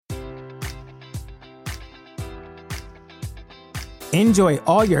Enjoy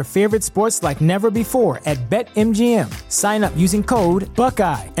all your favorite sports like never before at BetMGM. Sign up using code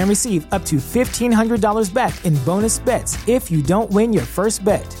Buckeye and receive up to $1,500 back in bonus bets if you don't win your first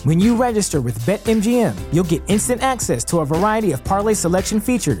bet. When you register with BetMGM, you'll get instant access to a variety of parlay selection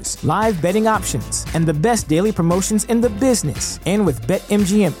features, live betting options, and the best daily promotions in the business. And with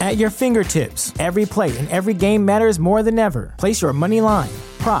BetMGM at your fingertips, every play and every game matters more than ever. Place your money line,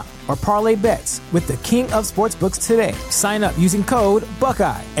 prop, or parlay bets with the king of sportsbooks today. Sign up using code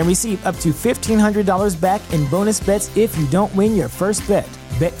Buckeye and receive up to $1,500 back in bonus bets if you don't win your first bet.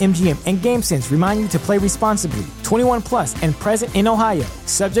 BetMGM and GameSense remind you to play responsibly. 21 plus and present in Ohio,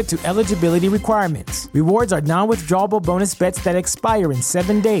 subject to eligibility requirements. Rewards are non-withdrawable bonus bets that expire in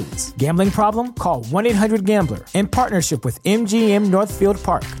 7 days. Gambling problem? Call 1-800-GAMBLER. In partnership with MGM Northfield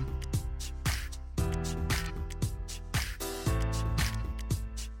Park.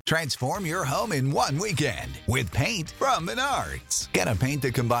 Transform your home in one weekend with paint from Menards. Get a paint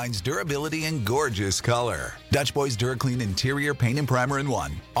that combines durability and gorgeous color. Dutch Boy's DuraClean Interior Paint and Primer in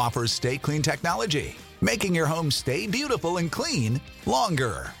One offers Stay Clean technology, making your home stay beautiful and clean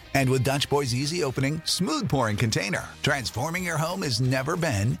longer. And with Dutch Boy's easy opening, smooth pouring container, transforming your home has never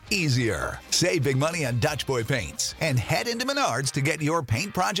been easier. Save big money on Dutch Boy paints and head into Menards to get your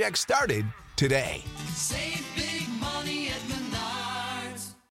paint project started today. Save big money at Menards.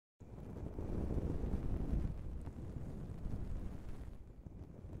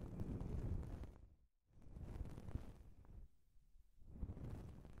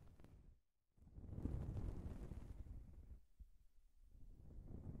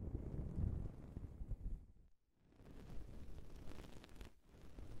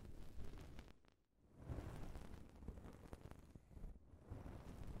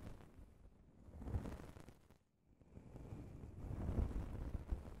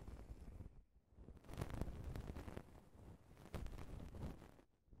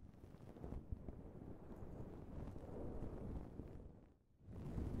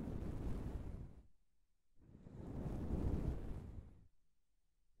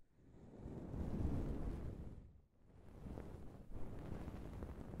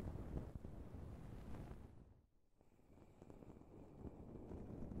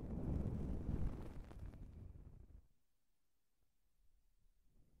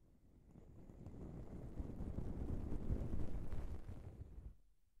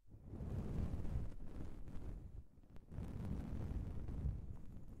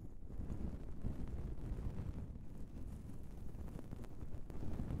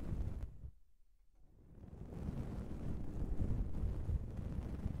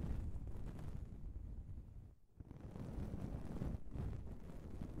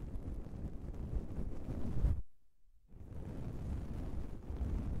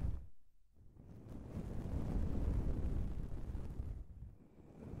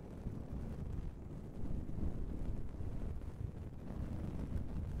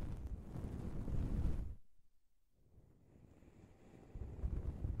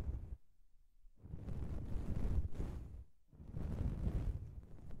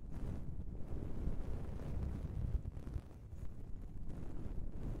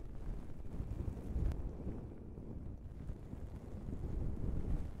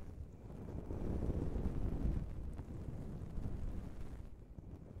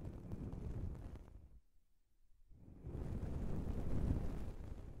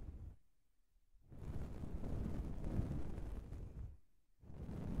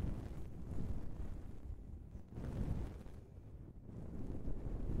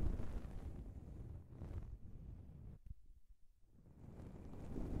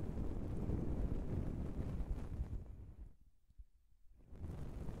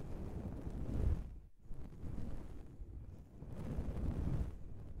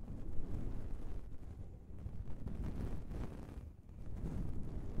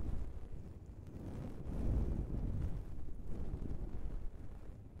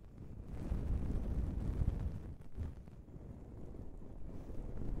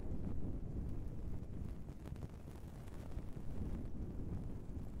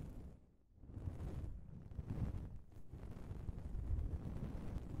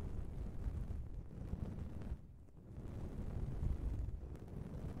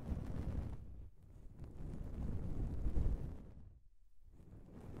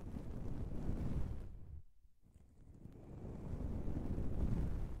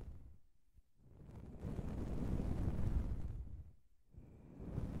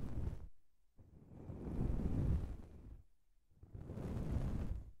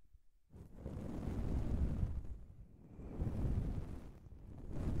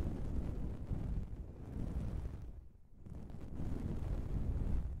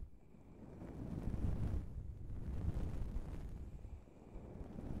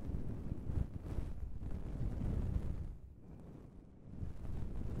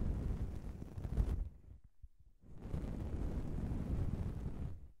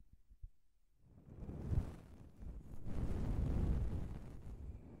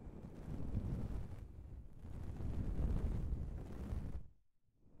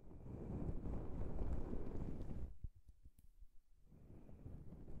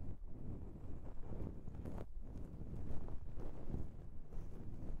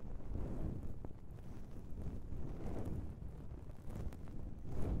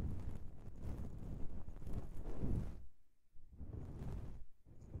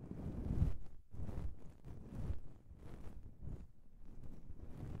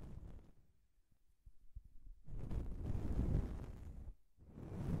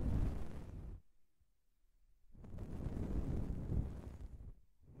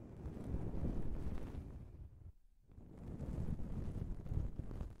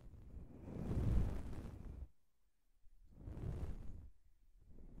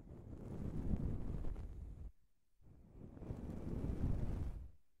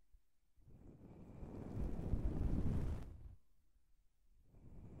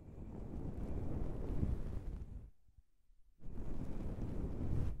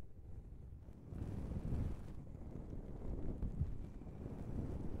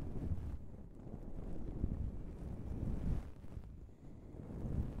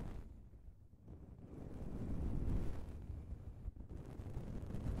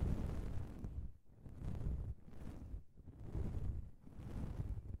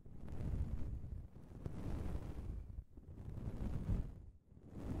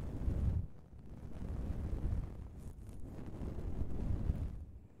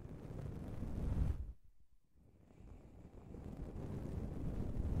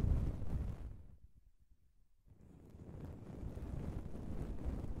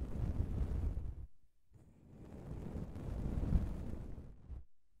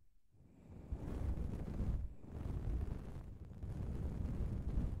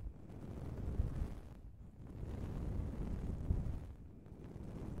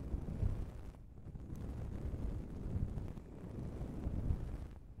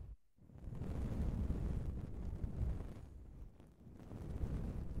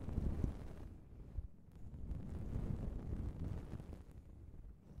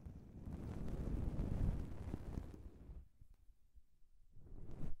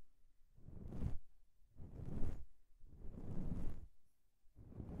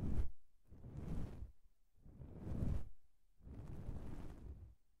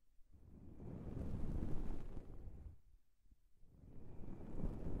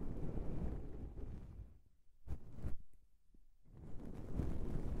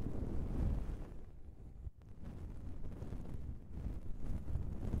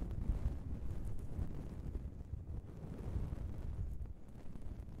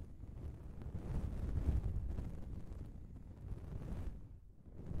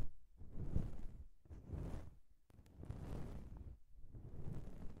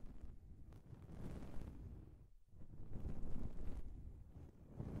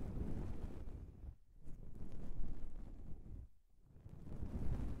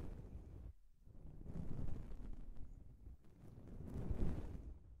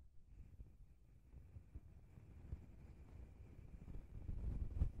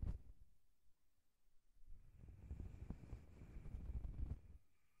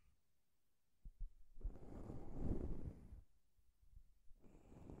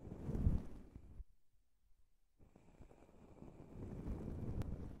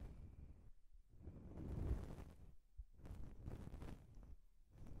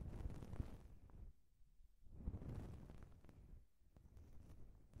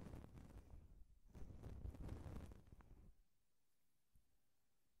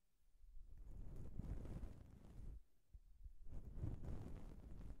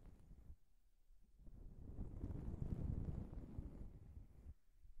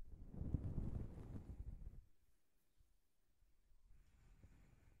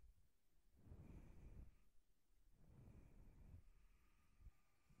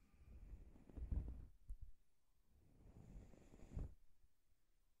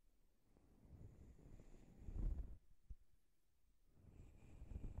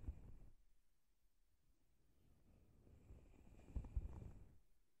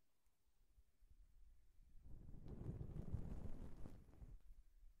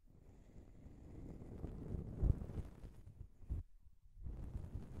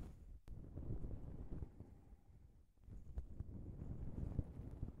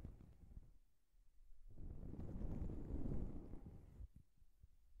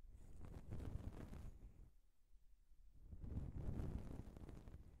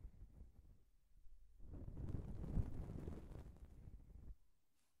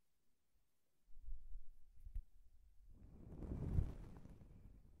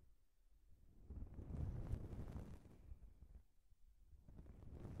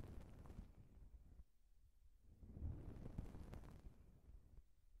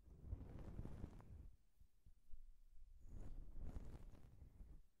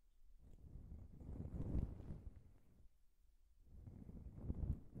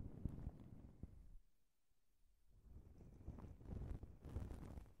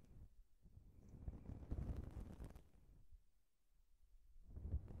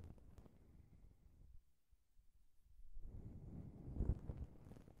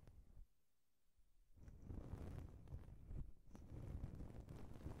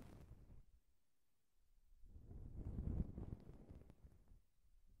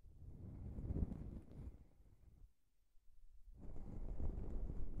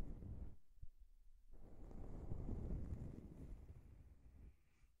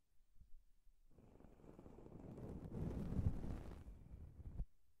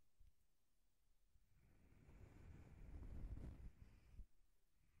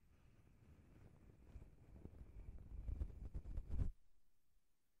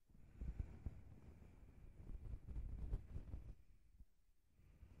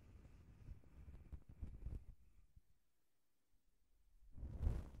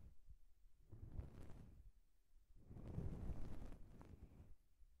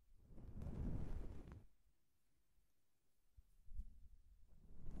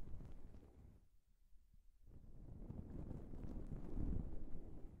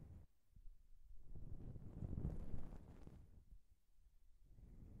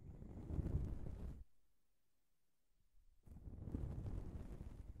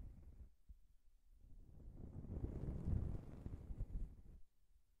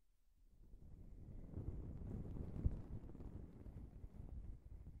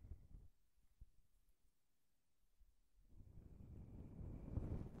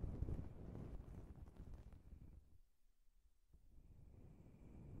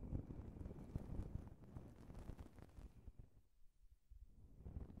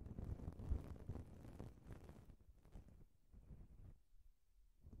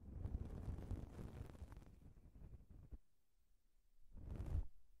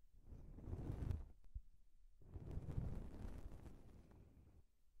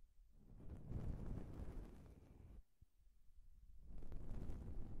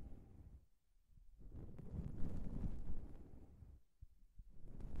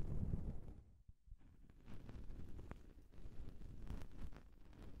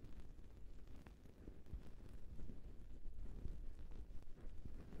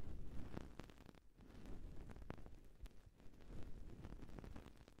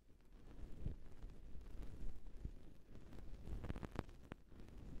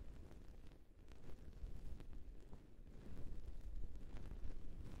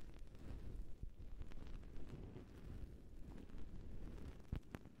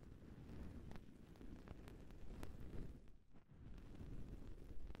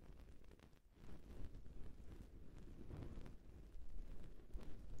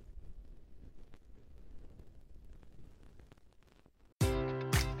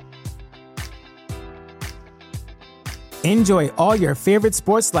 Enjoy all your favorite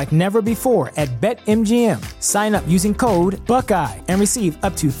sports like never before at BetMGM. Sign up using code Buckeye and receive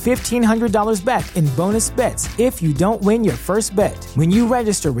up to $1,500 back in bonus bets if you don't win your first bet. When you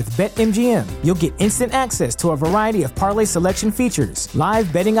register with BetMGM, you'll get instant access to a variety of parlay selection features,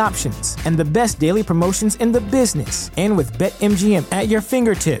 live betting options, and the best daily promotions in the business. And with BetMGM at your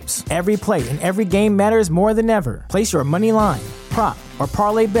fingertips, every play and every game matters more than ever. Place your money line, prop, or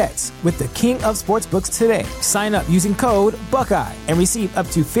parlay bets with the king of sportsbooks today. Sign up using code Buckeye and receive up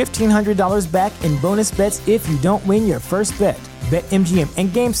to $1,500 back in bonus bets if you don't win your first bet. BetMGM and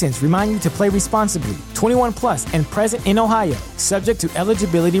GameSense remind you to play responsibly. 21 plus and present in Ohio, subject to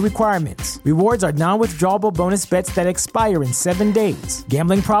eligibility requirements. Rewards are non-withdrawable bonus bets that expire in 7 days.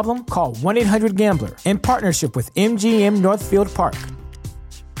 Gambling problem? Call 1-800-GAMBLER. In partnership with MGM Northfield Park.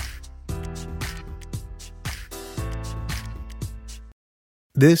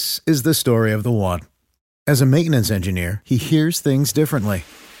 This is the story of the one. As a maintenance engineer, he hears things differently.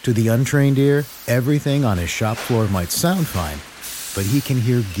 To the untrained ear, everything on his shop floor might sound fine, but he can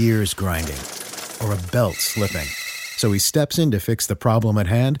hear gears grinding or a belt slipping. So he steps in to fix the problem at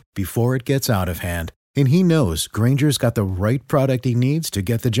hand before it gets out of hand. And he knows Grainger's got the right product he needs to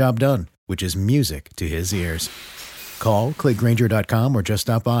get the job done, which is music to his ears. Call, click Grainger.com, or just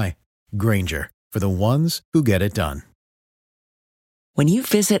stop by. Grainger, for the ones who get it done. When you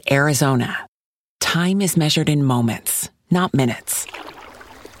visit Arizona, time is measured in moments, not minutes.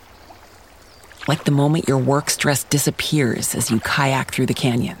 Like the moment your work stress disappears as you kayak through the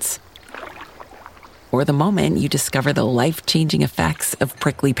canyons. Or the moment you discover the life-changing effects of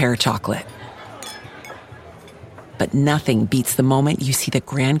prickly pear chocolate. But nothing beats the moment you see the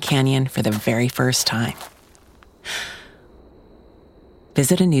Grand Canyon for the very first time.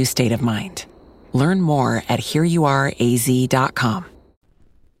 Visit a new state of mind. Learn more at hereyouareaz.com.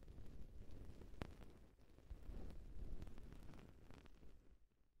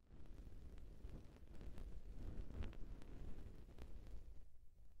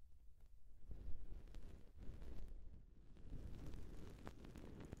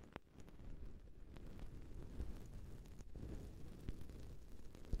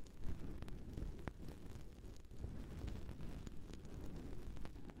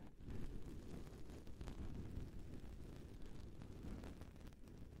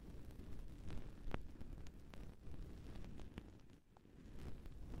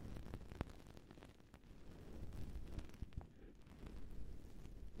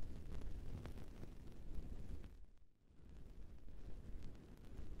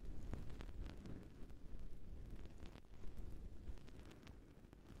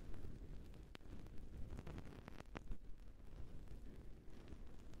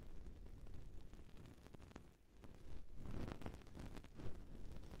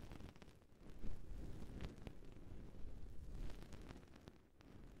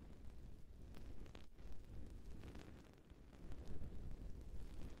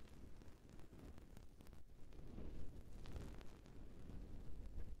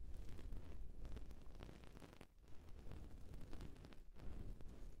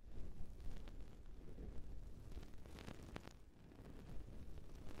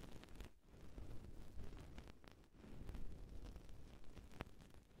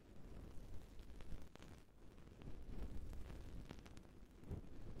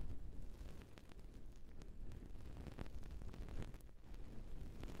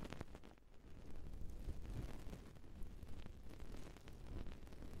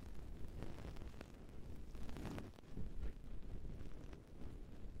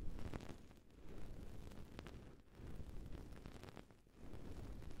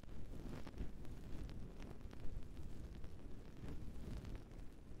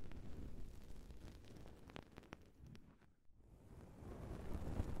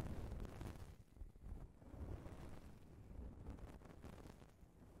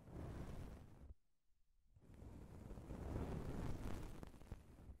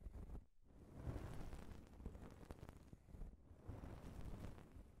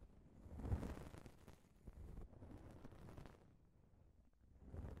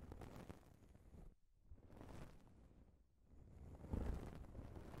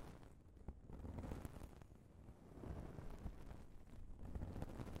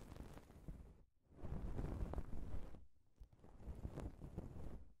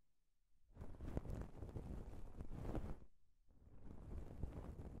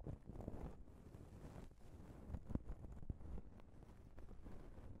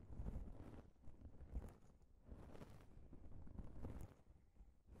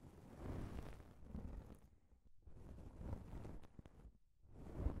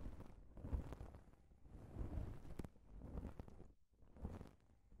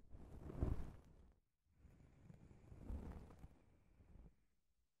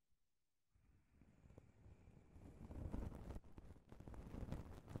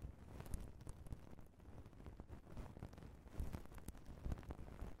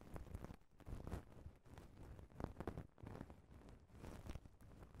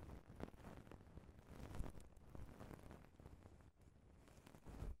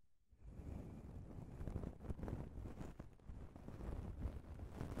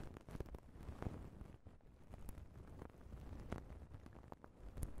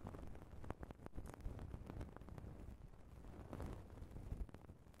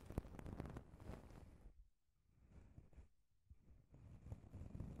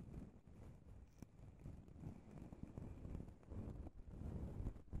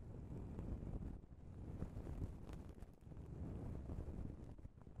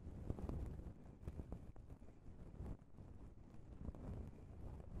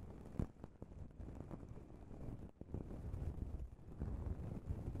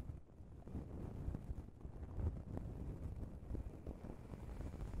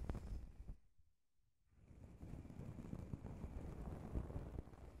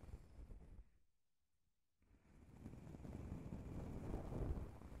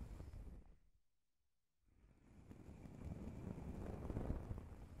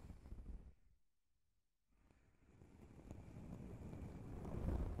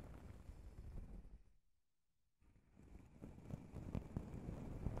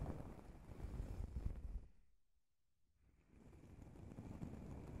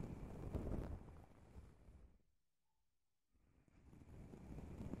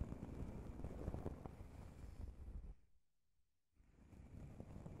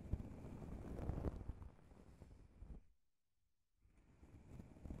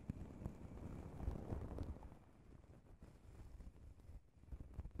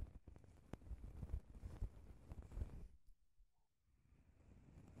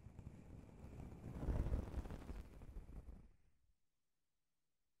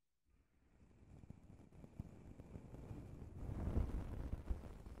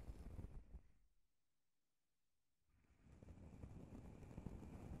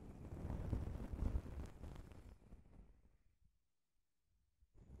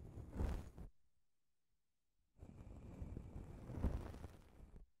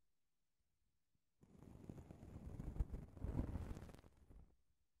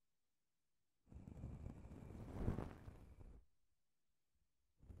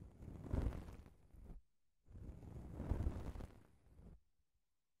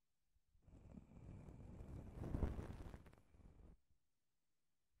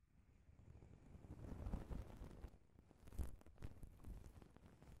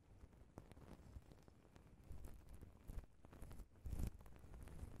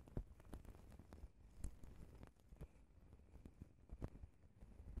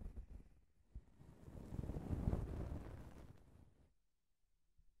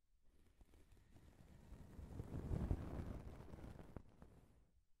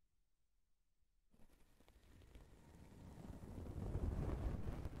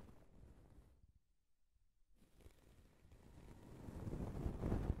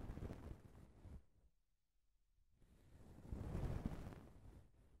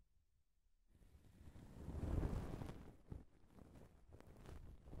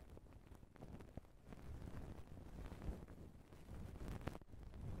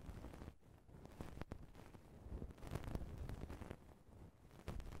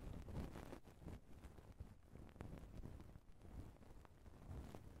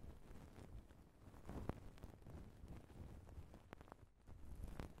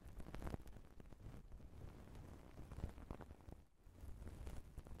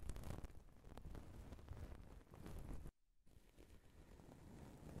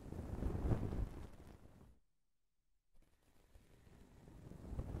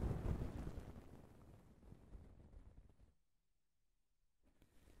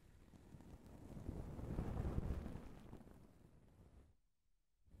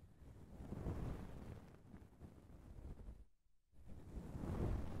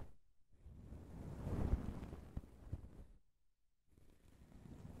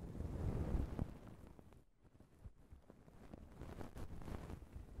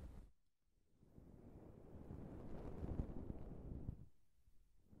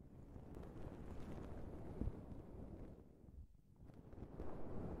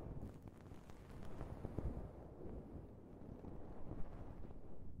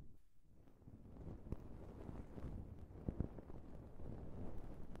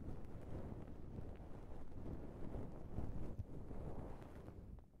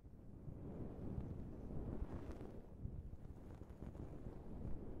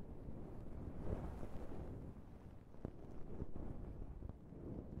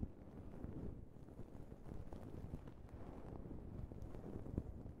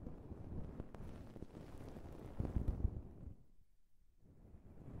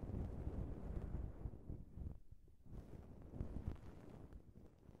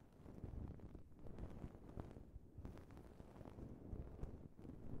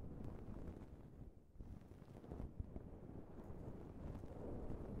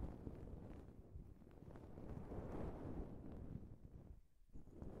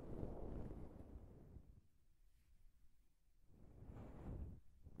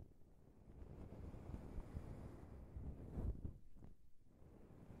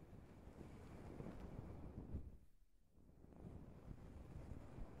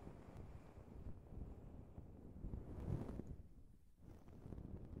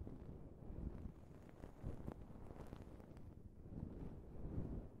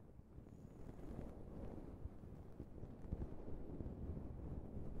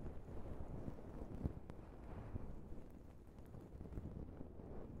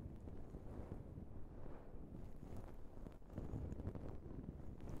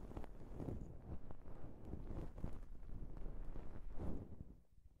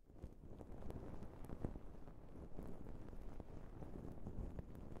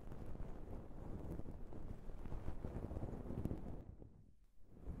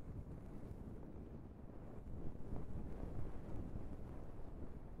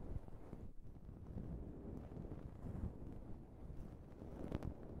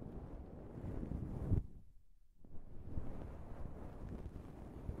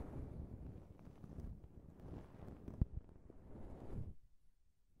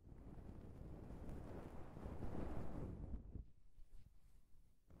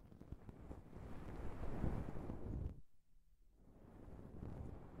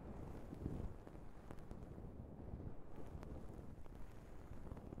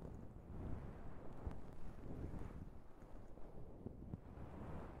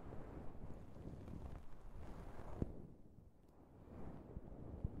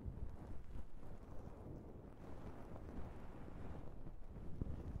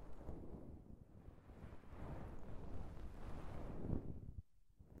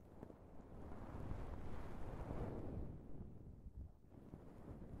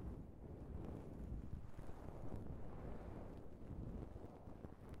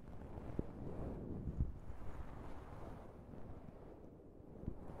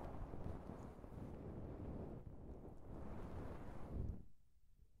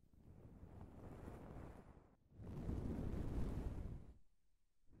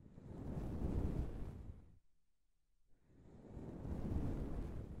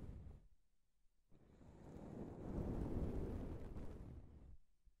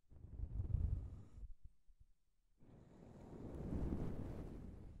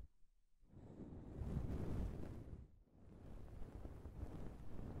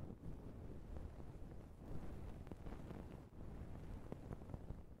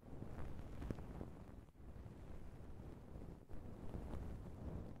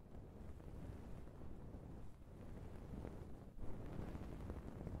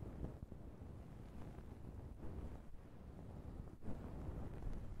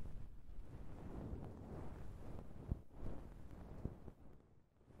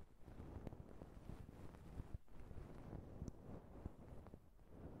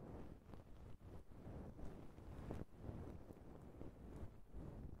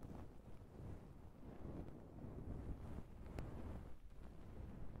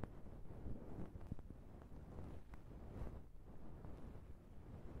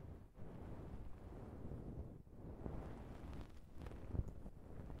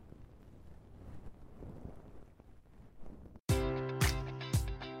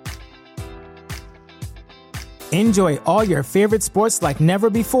 Enjoy all your favorite sports like never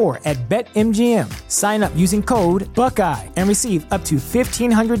before at BetMGM. Sign up using code Buckeye and receive up to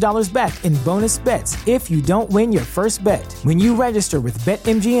 $1,500 back in bonus bets if you don't win your first bet. When you register with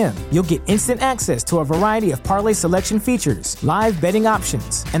BetMGM, you'll get instant access to a variety of parlay selection features, live betting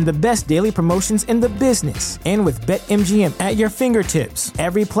options, and the best daily promotions in the business. And with BetMGM at your fingertips,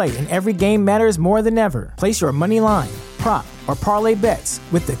 every play and every game matters more than ever. Place your money line, prop, or parlay bets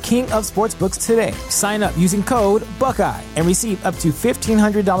with the king of sportsbooks today. Sign up using code Buckeye and receive up to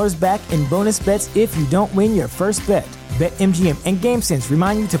 $1,500 back in bonus bets if you don't win your first bet. BetMGM and GameSense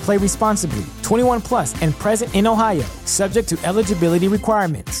remind you to play responsibly. 21 plus and present in Ohio, subject to eligibility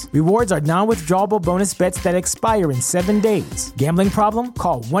requirements. Rewards are non-withdrawable bonus bets that expire in 7 days. Gambling problem?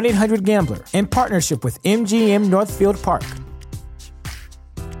 Call 1-800-GAMBLER. In partnership with MGM Northfield Park.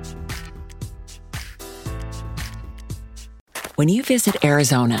 When you visit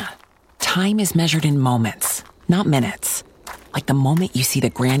Arizona, time is measured in moments, not minutes. Like the moment you see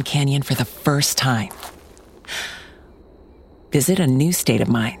the Grand Canyon for the first time. Visit a new state of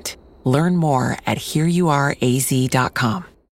mind. Learn more at hereyouareaz.com.